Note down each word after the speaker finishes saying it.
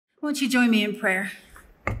Won't you join me in prayer?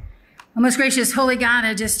 Oh, most gracious, holy God,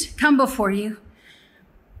 I just come before you,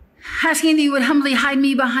 asking that you would humbly hide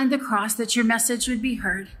me behind the cross, that your message would be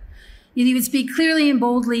heard, that you would speak clearly and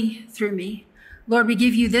boldly through me. Lord, we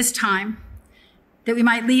give you this time, that we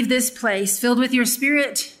might leave this place filled with your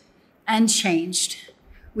Spirit and changed.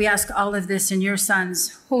 We ask all of this in your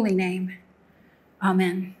Son's holy name.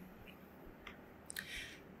 Amen.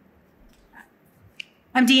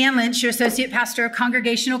 I'm Deanne Lynch, your Associate Pastor of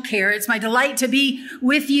Congregational Care. It's my delight to be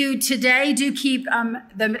with you today. Do keep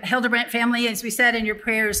the Hildebrandt family, as we said, in your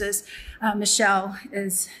prayers as Michelle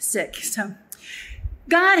is sick. So,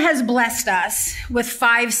 God has blessed us with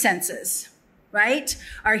 5 senses, right?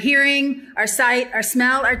 Our hearing, our sight, our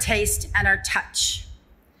smell, our taste, and our touch.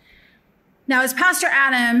 Now, as Pastor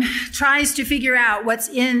Adam tries to figure out what's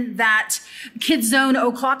in that Kids Zone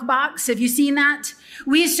O'Clock box, have you seen that?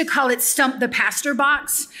 We used to call it Stump the Pastor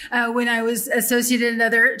box when I was associated in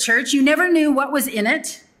another church. You never knew what was in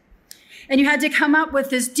it. And you had to come up with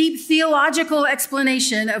this deep theological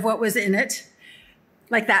explanation of what was in it,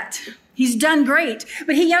 like that. He's done great,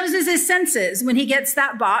 but he uses his senses when he gets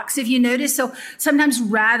that box. If you notice, he'll sometimes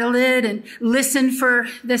rattle it and listen for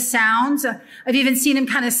the sounds. I've even seen him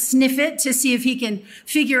kind of sniff it to see if he can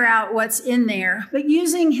figure out what's in there. But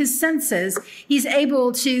using his senses, he's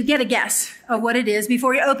able to get a guess of what it is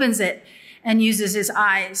before he opens it and uses his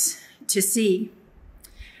eyes to see.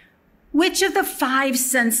 Which of the 5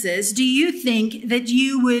 senses do you think that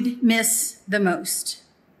you would miss the most?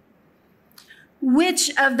 Which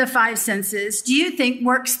of the 5 senses do you think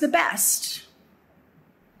works the best?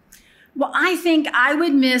 Well, I think I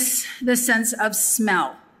would miss the sense of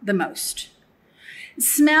smell the most.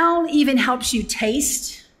 Smell even helps you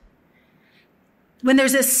taste. When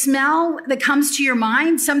there's a smell that comes to your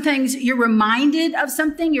mind, sometimes you're reminded of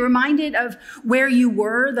something. You're reminded of where you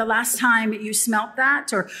were the last time you smelt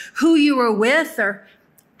that, or who you were with, or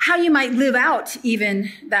how you might live out even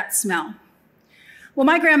that smell. Well,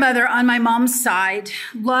 my grandmother on my mom's side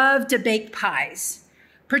loved to bake pies,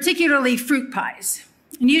 particularly fruit pies.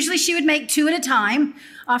 And usually she would make 2 at a time,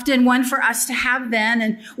 often one for us to have then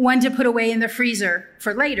and one to put away in the freezer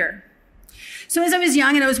for later. So as I was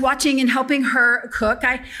young and I was watching and helping her cook,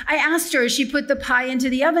 I asked her as she put the pie into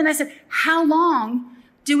the oven, I said, "How long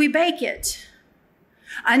do we bake it?"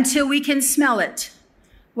 "Until we can smell it,"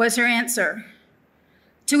 was her answer.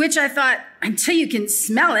 To which I thought, until you can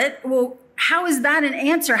smell it? Well, how is that an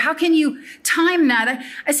answer? How can you time that?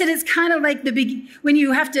 I said, it's kind of like when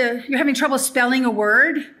you're having trouble spelling a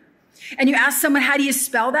word and you ask someone, how do you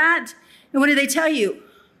spell that? And what do they tell you?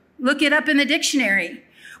 Look it up in the dictionary.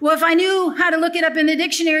 Well, if I knew how to look it up in the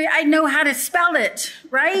dictionary, I'd know how to spell it,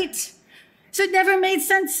 right? So it never made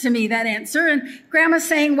sense to me, that answer. And Grandma's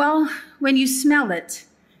saying, well, when you smell it,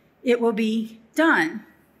 it will be done.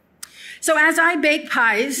 So as I bake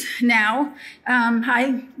pies now,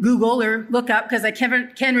 I Google or look up, because I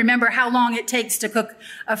can remember how long it takes to cook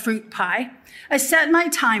a fruit pie. I set my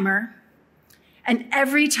timer, and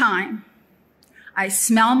every time I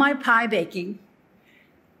smell my pie baking,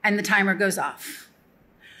 and the timer goes off.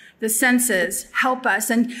 The senses help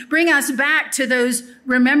us and bring us back to those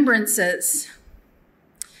remembrances.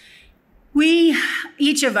 We,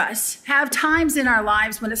 each of us, have times in our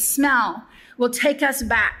lives when a smell will take us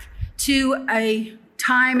back to a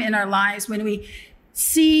time in our lives when we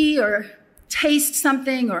see or taste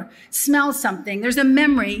something or smell something. There's a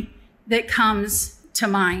memory that comes to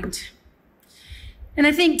mind. And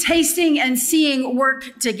I think tasting and seeing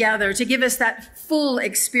work together to give us that full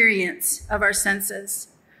experience of our senses.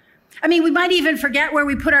 I mean, we might even forget where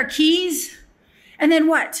we put our keys, and then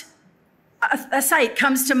what? A sight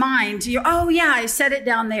comes to mind. Oh yeah, I set it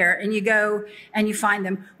down there, and you go and you find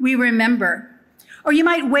them. We remember. Or you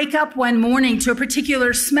might wake up one morning to a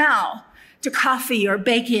particular smell, to coffee or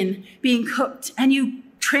bacon being cooked, and you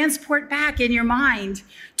transport back in your mind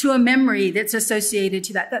to a memory that's associated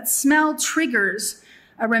to that. That smell triggers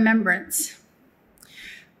a remembrance.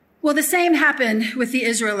 Well, the same happened with the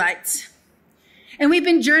Israelites. And we've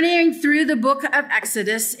been journeying through the book of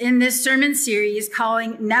Exodus in this sermon series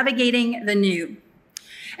calling Navigating the New.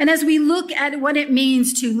 And as we look at what it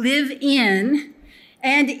means to live in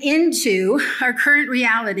and into our current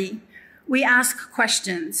reality, we ask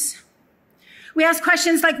questions. We ask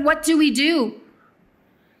questions like, what do we do?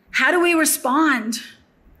 How do we respond?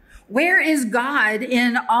 Where is God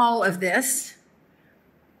in all of this?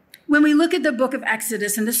 When we look at the book of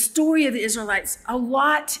Exodus and the story of the Israelites, a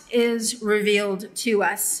lot is revealed to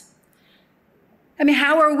us. I mean,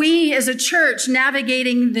 how are we as a church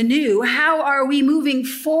navigating the new? How are we moving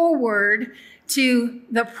forward to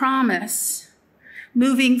the promise?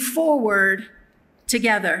 Moving forward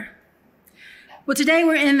together. Well, today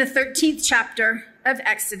we're in the 13th chapter of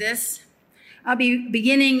Exodus. I'll be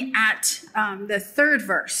beginning at the third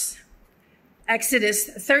verse, Exodus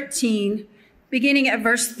 13, beginning at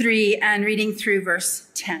verse 3 and reading through verse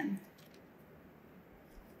 10.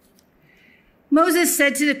 Moses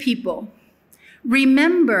said to the people,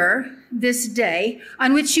 "Remember this day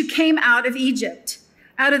on which you came out of Egypt,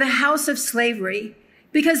 out of the house of slavery,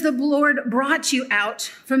 because the Lord brought you out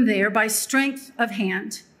from there by strength of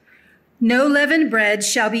hand. No leavened bread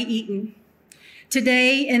shall be eaten.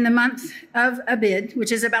 Today in the month of Abib,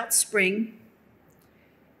 which is about spring,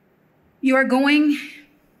 you're going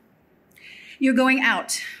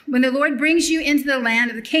out. When the Lord brings you into the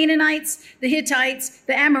land of the Canaanites, the Hittites,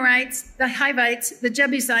 the Amorites, the Hivites, the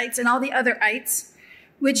Jebusites, and all the other ites,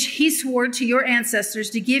 which he swore to your ancestors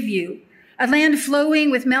to give you, a land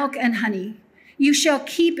flowing with milk and honey, you shall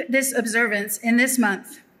keep this observance in this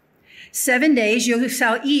month. 7 days you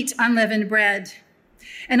shall eat unleavened bread.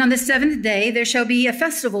 And on the seventh day there shall be a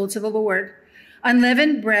festival to the Lord.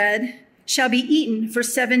 Unleavened bread shall be eaten for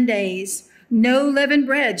 7 days. No leavened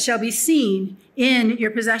bread shall be seen in your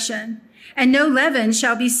possession, and no leaven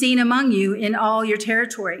shall be seen among you in all your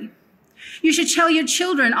territory. You should tell your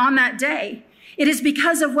children on that day, it is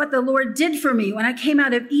because of what the Lord did for me when I came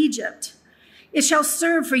out of Egypt. It shall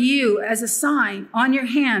serve for you as a sign on your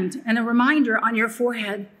hand and a reminder on your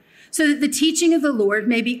forehead, so that the teaching of the Lord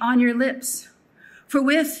may be on your lips. For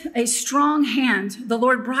with a strong hand the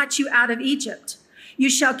Lord brought you out of Egypt. You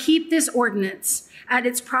shall keep this ordinance at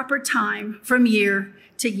its proper time from year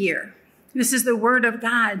to year." This is the word of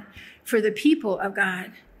God for the people of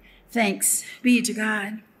God. Thanks be to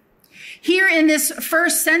God. Here in this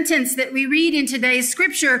first sentence that we read in today's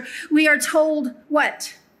scripture, we are told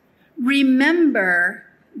what? Remember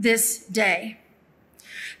this day.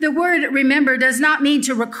 The word remember does not mean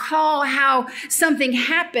to recall how something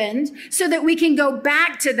happened so that we can go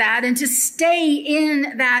back to that and to stay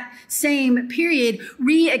in that same period,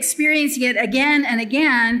 re-experiencing it again and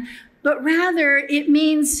again, but rather it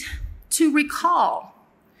means to recall,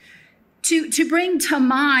 to bring to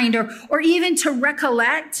mind or even to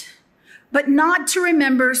recollect, but not to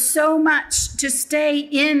remember so much to stay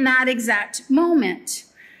in that exact moment.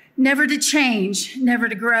 Never to change, never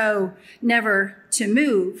to grow, never to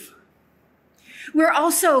move. We're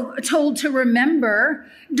also told to remember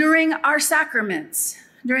during our sacraments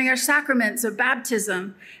of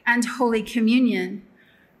baptism and Holy Communion.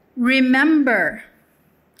 Remember.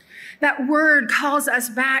 That word calls us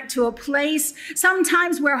back to a place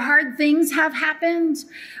sometimes where hard things have happened,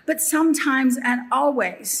 but sometimes and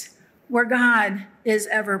always where God is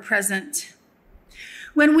ever present.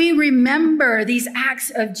 When we remember these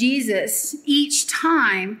acts of Jesus each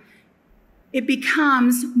time, it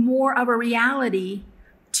becomes more of a reality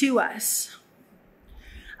to us.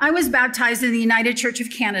 I was baptized in the United Church of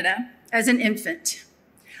Canada as an infant.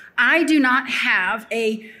 I do not have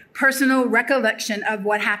a personal recollection of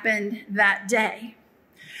what happened that day.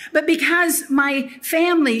 But because my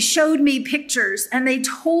family showed me pictures and they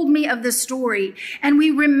told me of the story, and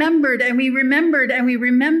we remembered and we remembered and we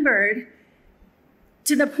remembered,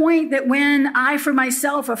 to the point that when I, for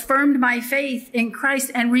myself, affirmed my faith in Christ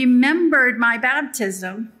and remembered my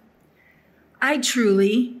baptism, I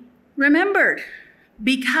truly remembered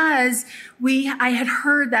because I had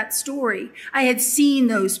heard that story. I had seen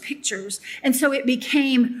those pictures. And so it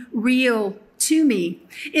became real to me.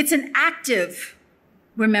 It's an active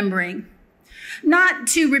remembering. Not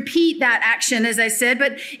to repeat that action, as I said,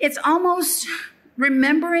 but it's almost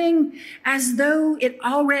remembering as though it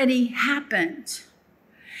already happened.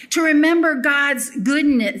 To remember God's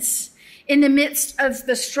goodness in the midst of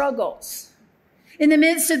the struggles. In the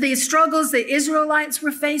midst of the struggles the Israelites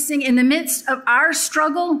were facing, in the midst of our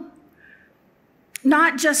struggle,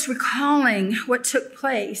 not just recalling what took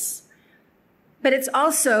place, but it's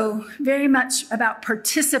also very much about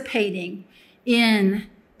participating in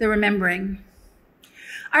the remembering.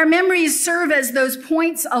 Our memories serve as those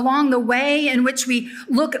points along the way in which we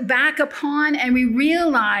look back upon and we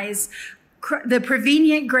realize the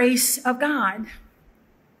prevenient grace of God.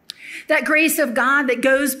 That grace of God that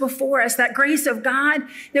goes before us, that grace of God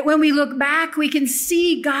that when we look back, we can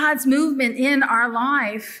see God's movement in our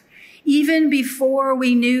life, even before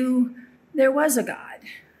we knew there was a God.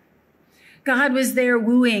 God was there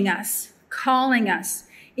wooing us, calling us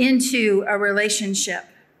into a relationship.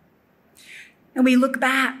 And we look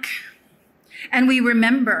back and we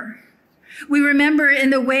remember. We remember in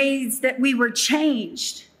the ways that we were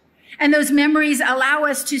changed. And those memories allow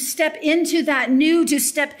us to step into that new, to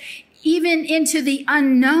step even into the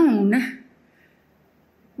unknown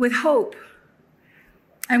with hope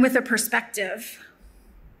and with a perspective.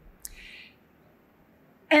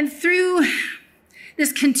 And through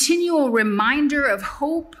this continual reminder of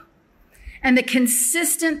hope and the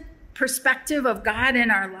consistent perspective of God in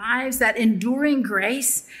our lives, that enduring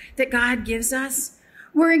grace that God gives us,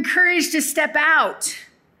 we're encouraged to step out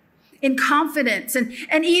in confidence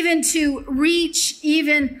and even to reach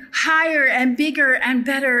even higher and bigger and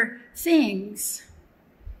better things.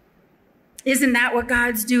 Isn't that what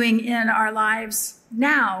God's doing in our lives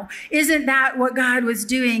now? Isn't that what God was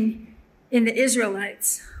doing in the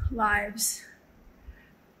Israelites' lives?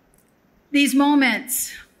 These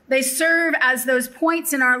moments, they serve as those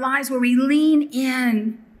points in our lives where we lean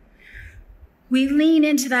in. We lean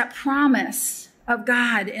into that promise of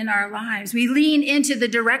God in our lives. We lean into the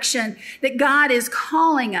direction that God is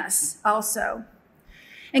calling us also.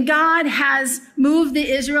 And God has moved the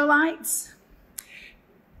Israelites.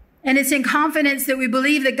 And it's in confidence that we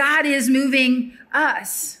believe that God is moving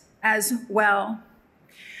us as well.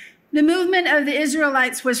 The movement of the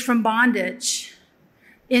Israelites was from bondage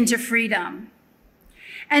into freedom.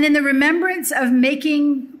 And in the remembrance of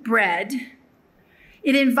making bread,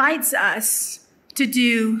 it invites us to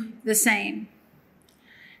do the same.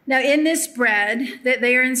 Now, in this bread that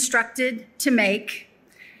they are instructed to make,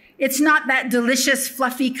 it's not that delicious,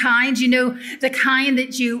 fluffy kind, the kind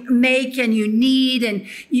that you make and you knead and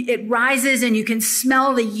it rises and you can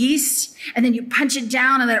smell the yeast, and then you punch it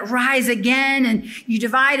down and let it rise again, and you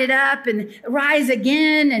divide it up and rise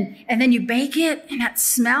again, and then you bake it. And that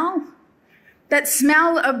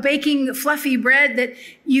smell of baking fluffy bread that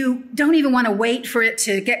you don't even want to wait for it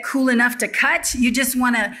to get cool enough to cut. You just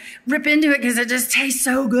want to rip into it because it just tastes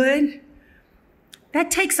so good.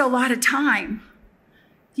 That takes a lot of time.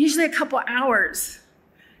 Usually a couple hours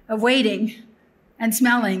of waiting and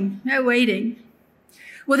smelling and waiting.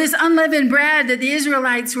 Well, this unleavened bread that the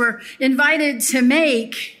Israelites were invited to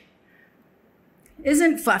make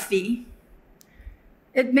isn't fluffy.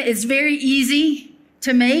 It's very easy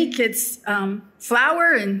to make. It's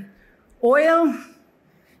flour and oil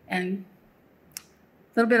and a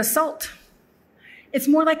little bit of salt. It's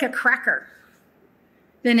more like a cracker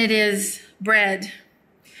than it is bread.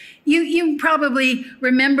 You probably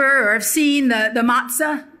remember or have seen the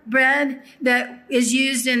matzah bread that is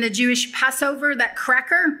used in the Jewish Passover, that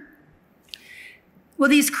cracker. Well,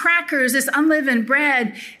 these crackers, this unleavened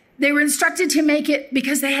bread, they were instructed to make it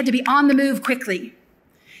because they had to be on the move quickly.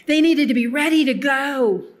 They needed to be ready to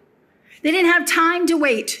go. They didn't have time to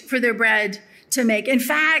wait for their bread to make. In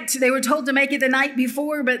fact, they were told to make it the night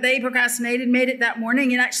before, but they procrastinated, made it that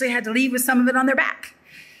morning, and actually had to leave with some of it on their back.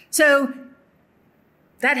 So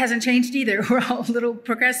that hasn't changed either. We're all a little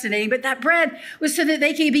procrastinating, but that bread was so that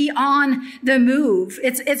they could be on the move.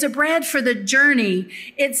 It's a bread for the journey.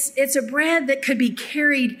 It's a bread that could be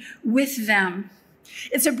carried with them.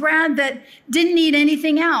 It's a bread that didn't need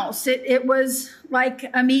anything else. It was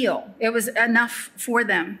like a meal. It was enough for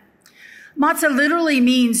them. Matzah literally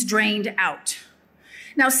means drained out.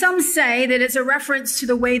 Now, some say that it's a reference to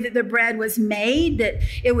the way that the bread was made, that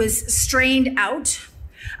it was strained out.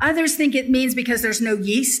 Others think it means because there's no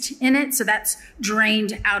yeast in it, so that's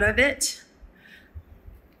drained out of it.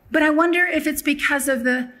 But I wonder if it's because of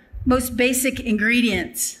the most basic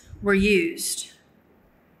ingredients were used.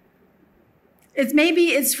 Maybe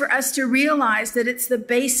it's for us to realize that it's the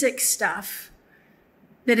basic stuff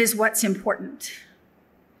that is what's important.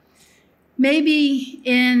 Maybe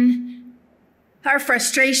in our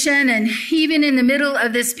frustration and even in the middle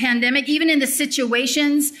of this pandemic, even in the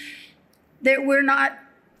situations that we're not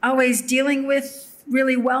always dealing with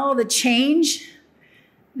really well, the change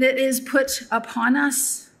that is put upon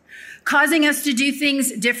us, causing us to do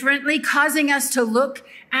things differently, causing us to look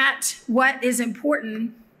at what is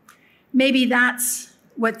important. Maybe that's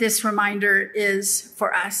what this reminder is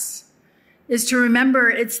for us, is to remember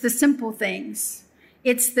it's the simple things.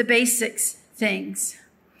 It's the basics things.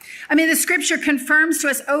 I mean, the scripture confirms to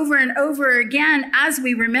us over and over again as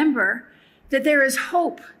we remember that there is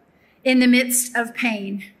hope in the midst of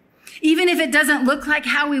pain. Even if it doesn't look like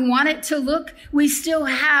how we want it to look, we still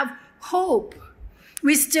have hope.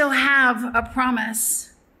 We still have a promise.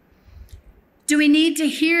 Do we need to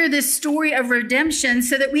hear this story of redemption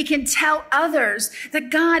so that we can tell others that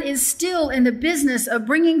God is still in the business of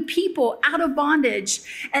bringing people out of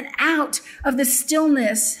bondage and out of the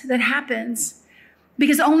stillness that happens?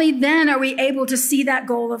 Because only then are we able to see that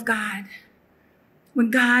goal of God, when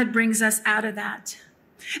God brings us out of that.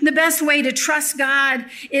 The best way to trust God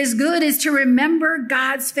is good is to remember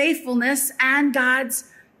God's faithfulness and God's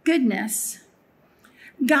goodness.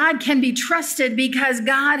 God can be trusted because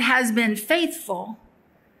God has been faithful.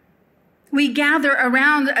 We gather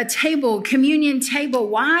around a table, communion table.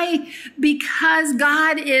 Why? Because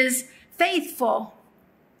God is faithful.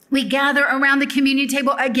 We gather around the communion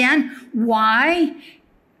table again. Why?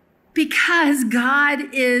 Because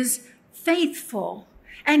God is faithful.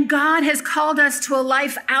 And God has called us to a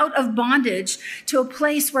life out of bondage, to a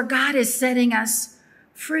place where God is setting us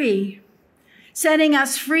free. Setting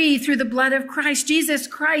us free through the blood of Christ, Jesus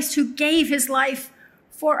Christ, who gave his life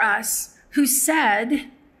for us, who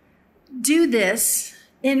said, do this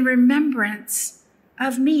in remembrance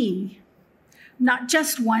of me. Not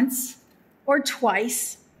just once or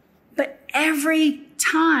twice, but every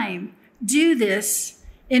time. Do this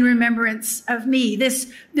in remembrance of me. This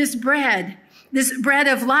bread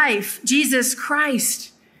of life, Jesus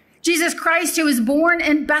Christ who was born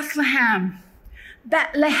in Bethlehem,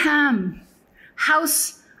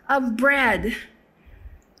 house of bread.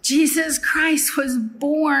 Jesus Christ was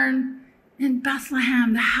born in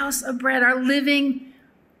Bethlehem, the house of bread, our living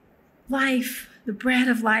life, the bread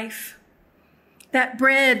of life. That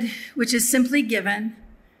bread which is simply given,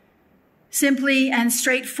 simply and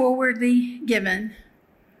straightforwardly given.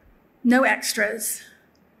 No extras,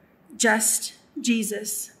 just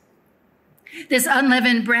Jesus. This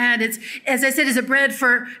unleavened bread, it's, as I said, is a bread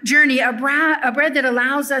for journey, a bread that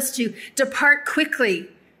allows us to depart quickly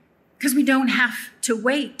because we don't have to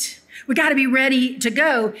wait. We got to be ready to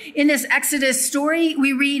go. In this Exodus story,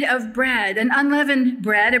 we read of bread, an unleavened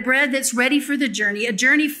bread, a bread that's ready for the journey, a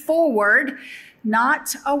journey forward,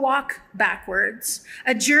 not a walk backwards,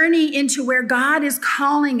 a journey into where God is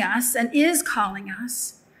calling us and is calling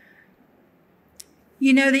us.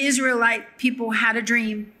 You know, the Israelite people had a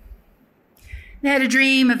dream. They had a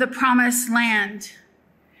dream of the promised land.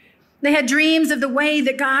 They had dreams of the way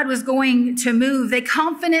that God was going to move. They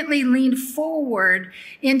confidently leaned forward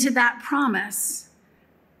into that promise.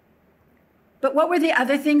 But what were the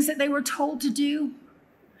other things that they were told to do?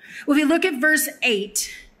 Well, if you look at verse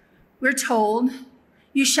 8, we're told,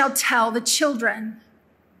 you shall tell the children.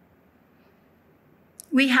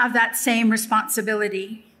 We have that same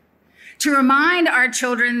responsibility to remind our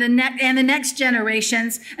children and the next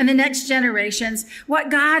generations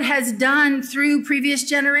what God has done through previous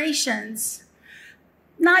generations.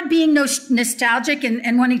 Not being nostalgic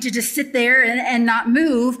and wanting to just sit there and not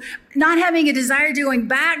move, not having a desire to going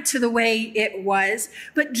back to the way it was,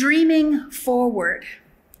 but dreaming forward.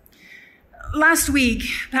 Last week,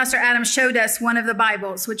 Pastor Adam showed us one of the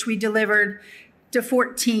Bibles, which we delivered to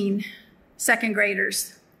 14 second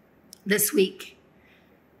graders this week.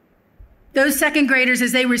 Those second graders,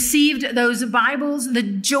 as they received those Bibles, the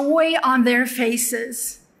joy on their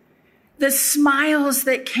faces, the smiles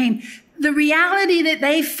that came, the reality that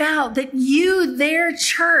they felt that you, their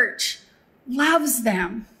church, loves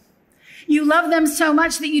them. You love them so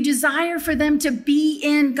much that you desire for them to be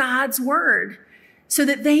in God's word so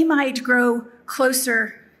that they might grow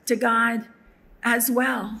closer to God as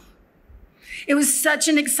well. It was such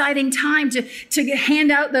an exciting time to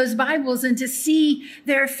hand out those Bibles and to see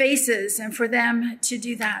their faces and for them to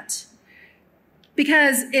do that.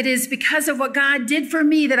 Because it is because of what God did for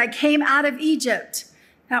me that I came out of Egypt.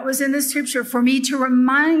 That was in the scripture for me to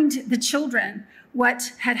remind the children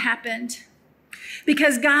what had happened.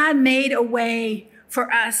 Because God made a way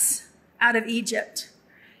for us out of Egypt.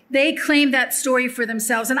 They claimed that story for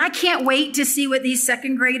themselves. And I can't wait to see what these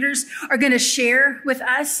second graders are going to share with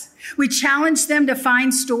us. We challenged them to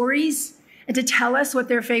find stories and to tell us what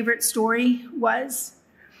their favorite story was.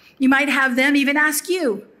 You might have them even ask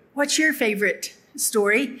you, what's your favorite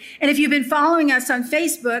story? And if you've been following us on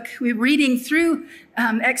Facebook, we're reading through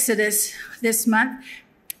Exodus this month.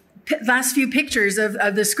 Last few pictures of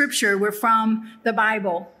the scripture were from the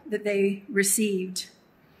Bible that they received.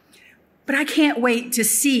 But I can't wait to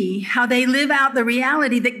see how they live out the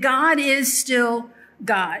reality that God is still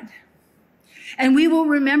God. And we will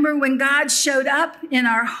remember when God showed up in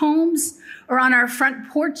our homes or on our front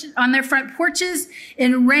porch, on their front porches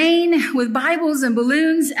in rain with Bibles and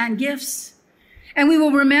balloons and gifts. And we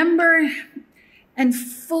will remember and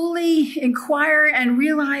fully inquire and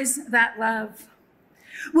realize that love.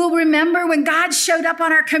 We'll remember when God showed up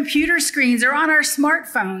on our computer screens or on our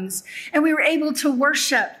smartphones and we were able to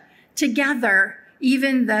worship together,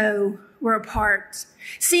 even though we're apart.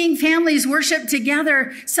 Seeing families worship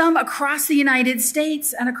together, some across the United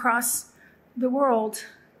States and across the world.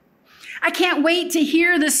 I can't wait to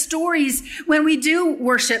hear the stories when we do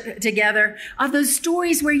worship together, of those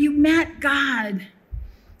stories where you met God,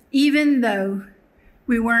 even though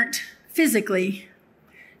we weren't physically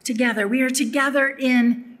together. We are together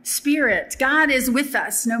in spirit. God is with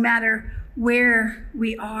us no matter where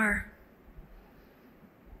we are.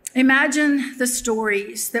 Imagine the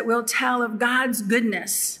stories that we'll tell of God's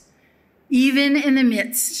goodness, even in the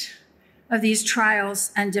midst of these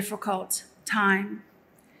trials and difficult time.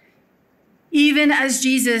 Even as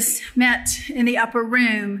Jesus met in the upper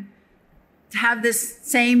room to have this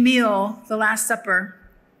same meal, the Last Supper,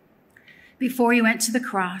 before he went to the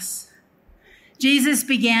cross, Jesus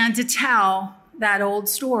began to tell that old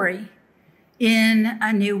story in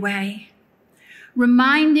a new way,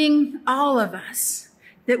 reminding all of us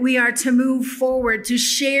that we are to move forward, to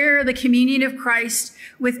share the communion of Christ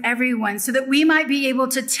with everyone so that we might be able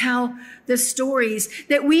to tell the stories,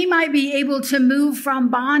 that we might be able to move from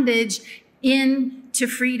bondage into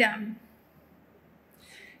freedom.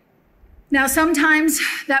 Now, sometimes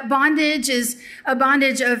that bondage is a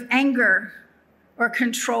bondage of anger or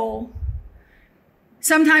control.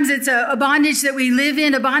 Sometimes it's a bondage that we live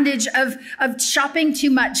in, a bondage of shopping too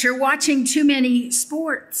much or watching too many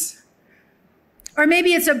sports. Or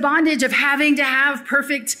maybe it's a bondage of having to have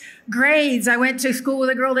perfect grades. I went to school with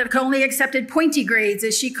a girl that only accepted pointy grades,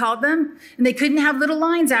 as she called them, and they couldn't have little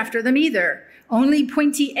lines after them either, only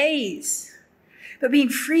pointy A's. But being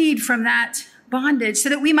freed from that bondage so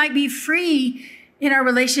that we might be free in our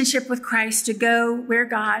relationship with Christ to go where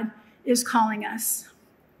God is calling us.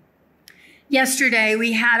 Yesterday,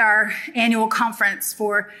 we had our annual conference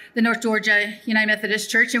for the North Georgia United Methodist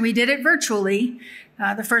Church, and we did it virtually,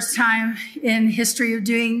 the first time in history of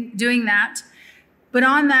doing that. But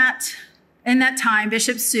in that time,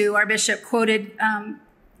 Bishop Sue, our bishop, quoted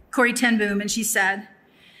Corrie ten Boom, and she said,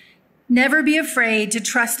 "Never be afraid to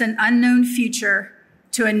trust an unknown future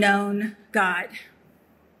to a known God."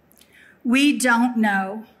 We don't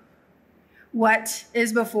know what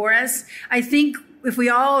is before us. I think if we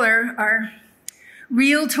all are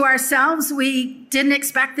real to ourselves, we didn't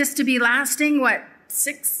expect this to be lasting,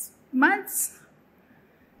 6 months?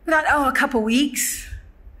 We thought, a couple weeks.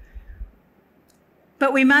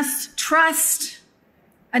 But we must trust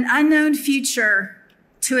an unknown future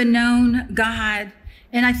to a known God.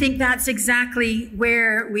 And I think that's exactly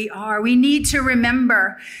where we are. We need to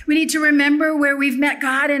remember. We need to remember where we've met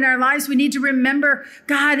God in our lives. We need to remember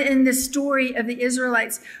God in the story of the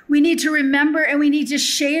Israelites. We need to remember and we need to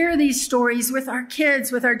share these stories with our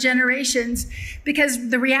kids, with our generations, because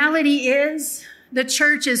the reality is the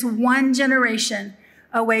church is one generation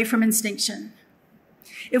away from extinction.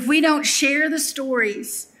 If we don't share the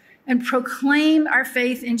stories and proclaim our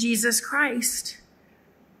faith in Jesus Christ,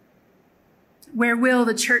 where will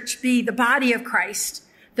the church be? The body of Christ,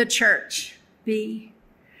 the church, be?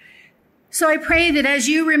 So I pray that as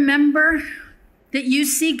you remember that you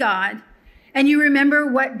see God and you remember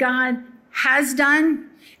what God has done,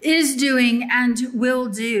 is doing, and will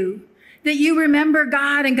do, that you remember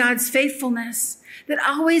God and God's faithfulness that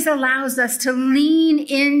always allows us to lean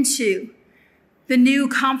into the new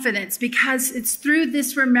confidence, because it's through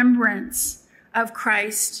this remembrance of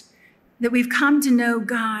Christ that we've come to know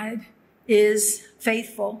God is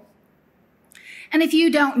faithful. And if you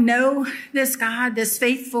don't know this God, this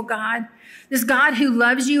faithful God, this God who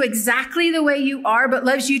loves you exactly the way you are, but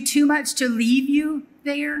loves you too much to leave you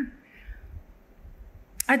there,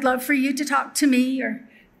 I'd love for you to talk to me or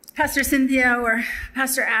Pastor Cynthia or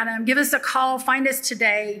Pastor Adam. Give us a call. Find us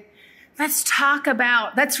today.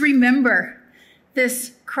 Let's remember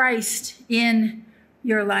this Christ in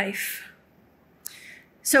your life.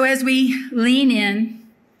 So as we lean in,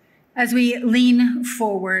 as we lean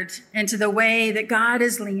forward into the way that God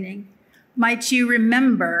is leaning, might you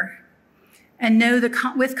remember and know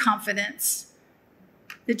with confidence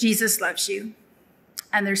that Jesus loves you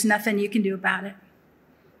and there's nothing you can do about it.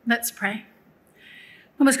 Let's pray.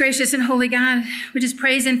 Most gracious and holy God, we just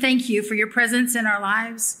praise and thank you for your presence in our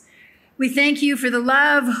lives. We thank you for the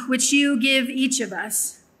love which you give each of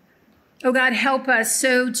us. Oh God, help us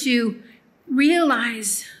so to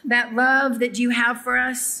realize that love that you have for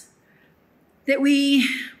us, that we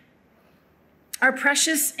are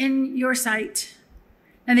precious in your sight,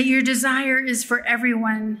 and that your desire is for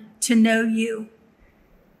everyone to know you,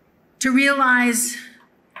 to realize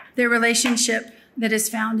their relationship that is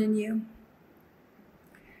found in you.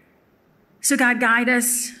 So God, guide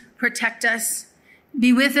us, protect us,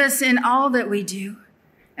 be with us in all that we do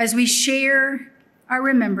as we share our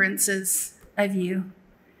remembrances of you.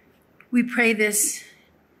 We pray this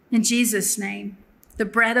in Jesus' name, the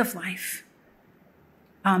bread of life.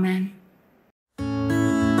 Amen.